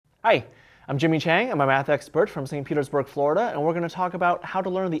Hi, I'm Jimmy Chang. I'm a math expert from St. Petersburg, Florida, and we're going to talk about how to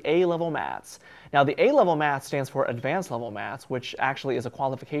learn the A-level maths. Now, the A-level maths stands for Advanced Level Maths, which actually is a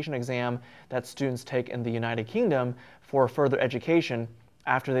qualification exam that students take in the United Kingdom for further education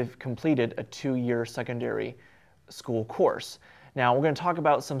after they've completed a 2-year secondary school course. Now, we're going to talk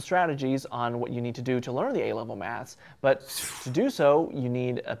about some strategies on what you need to do to learn the A-level maths, but to do so, you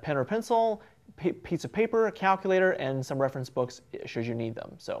need a pen or pencil, piece of paper, a calculator, and some reference books should you need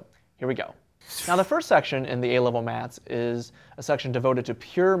them. So here we go. Now the first section in the A-level maths is a section devoted to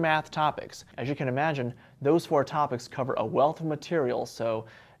pure math topics. As you can imagine, those 4 topics cover a wealth of material, so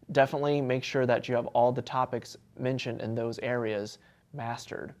definitely make sure that you have all the topics mentioned in those areas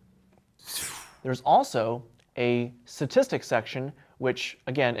mastered. There's also a statistics section, which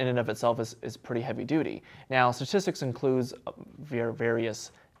again in and of itself is pretty heavy duty. Now statistics includes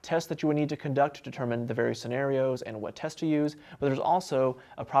various tests that you would need to conduct to determine the various scenarios and what test to use, but there's also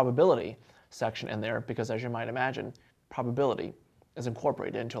a probability section in there because, as you might imagine, probability is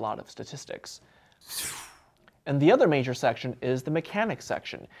incorporated into a lot of statistics. And the other major section is the mechanics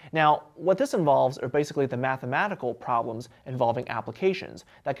section. Now, what this involves are basically the mathematical problems involving applications.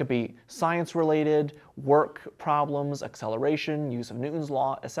 That could be science-related, work problems, acceleration, use of Newton's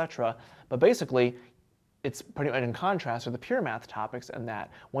law, etc. But basically, it's pretty much in contrast to the pure math topics in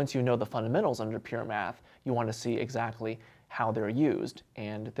that once you know the fundamentals under pure math, you want to see exactly how they're used,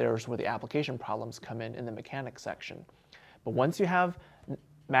 and there's where the application problems come in the mechanics section. But once you have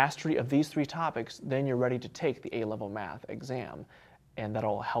mastery of these 3 topics, then you're ready to take the A-level math exam, and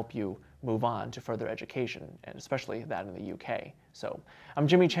that'll help you move on to further education, and especially that in the UK. So I'm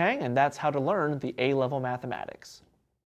Jimmy Chang, and that's how to learn the A-level mathematics.